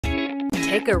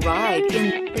Take a ride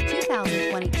in the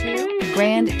 2022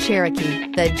 Grand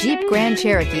Cherokee. The Jeep Grand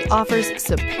Cherokee offers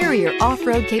superior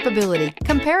off-road capability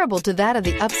comparable to that of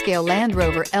the upscale Land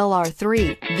Rover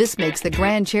LR3. This makes the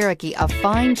Grand Cherokee a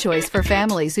fine choice for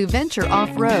families who venture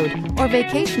off-road or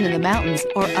vacation in the mountains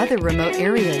or other remote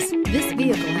areas. This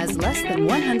vehicle has less than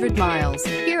 100 miles.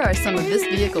 Here are some of this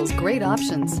vehicle's great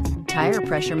options: tire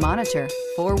pressure monitor,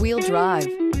 four-wheel drive,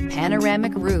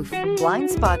 panoramic roof,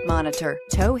 blind spot monitor,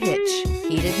 tow hitch,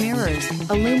 heated mirrors,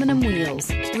 aluminum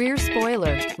wheels, rear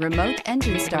spoiler, remote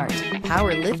engine start,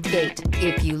 power lift gate.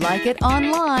 If you like it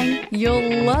online,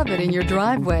 you'll love it in your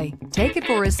driveway. Take it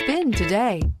for a spin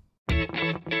today.